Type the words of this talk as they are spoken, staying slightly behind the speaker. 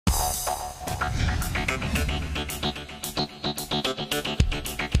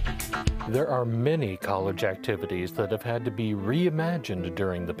There are many college activities that have had to be reimagined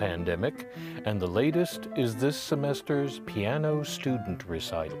during the pandemic, and the latest is this semester's piano student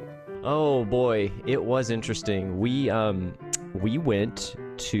recital. Oh boy, it was interesting. We went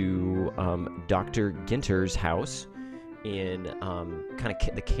to Dr. Ginter's house in kind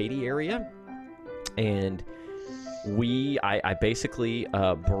of the Katy area, and I basically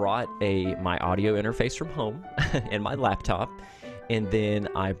brought my audio interface from home and my laptop, and then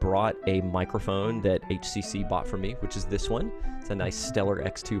I brought a microphone that HCC bought for me, which is this one. It's a nice Stellar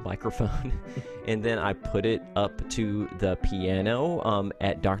X2 microphone. And then I put it up to the piano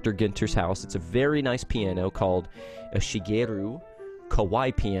at Dr. Ginter's house. It's a very nice piano called a Shigeru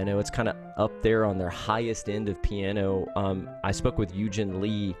Kawai piano. It's kind of up there on their highest end of piano. I spoke with Eugen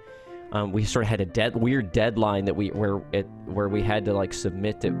Lee. We sort of had a weird deadline that where we had to like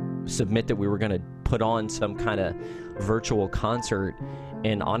submit that we were going to put on some kind of virtual concert.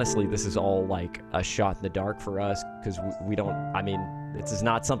 And honestly, this is all like a shot in the dark for us because we don't. I mean, this is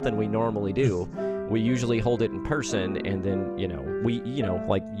not something we normally do. We usually hold it in person, and then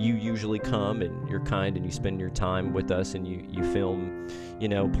like you usually come and you're kind and you spend your time with us and you film,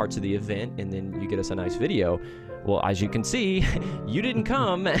 parts of the event, and then you get us a nice video. Well, as you can see, you didn't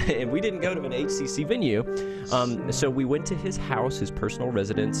come, and we didn't go to an HCC venue. So we went to his house, his personal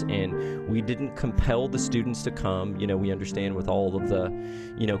residence, and we didn't compel the students to come. We understand with all of the,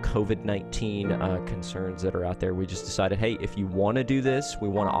 COVID-19 concerns that are out there. We just decided, hey, if you want to do this, we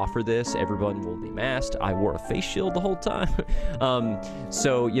want to offer this, everyone will be masked. I wore a face shield the whole time.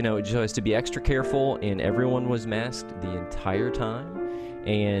 So, just to be extra careful, and everyone was masked the entire time.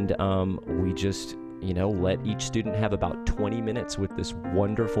 And we just let each student have about 20 minutes with this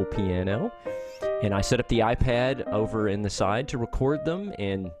wonderful piano. And I set up the iPad over in the side to record them,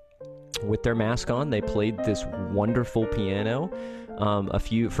 and with their mask on, they played this wonderful piano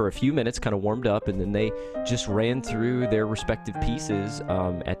for a few minutes, kind of warmed up, and then they just ran through their respective pieces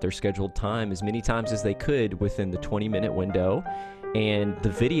at their scheduled time as many times as they could within the 20-minute window. And the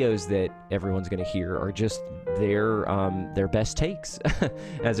videos that everyone's going to hear are just their best takes,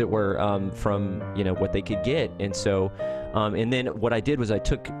 as it were, from what they could get. And so, and then what I did was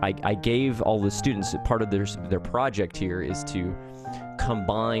I gave all the students, part of their project here is to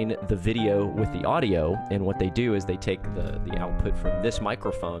combine the video with the audio. And what they do is they take the output from this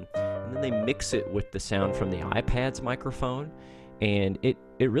microphone, and then they mix it with the sound from the iPad's microphone. And it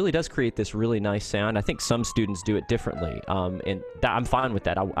really does create this really nice sound. I think some students do it differently, and I'm fine with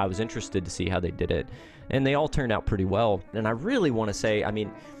that. I was interested to see how they did it, and they all turned out pretty well. And I really want to say, I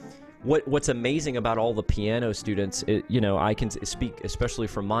mean, what's amazing about all the piano students, I can speak especially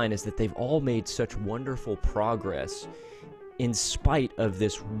from mine, is that they've all made such wonderful progress in spite of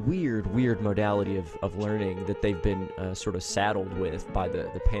this weird modality of learning that they've been sort of saddled with by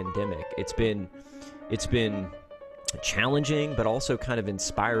the pandemic. It's been challenging, but also kind of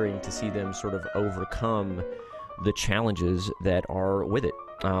inspiring to see them sort of overcome the challenges that are with it.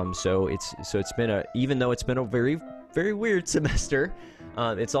 So it's been even though it's been a very, very weird semester,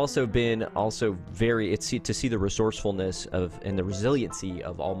 it's also been to see the resourcefulness and the resiliency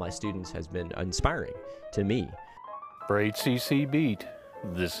of all my students has been inspiring to me. For HCC Beat,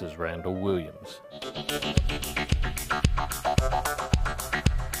 this is Randall Williams.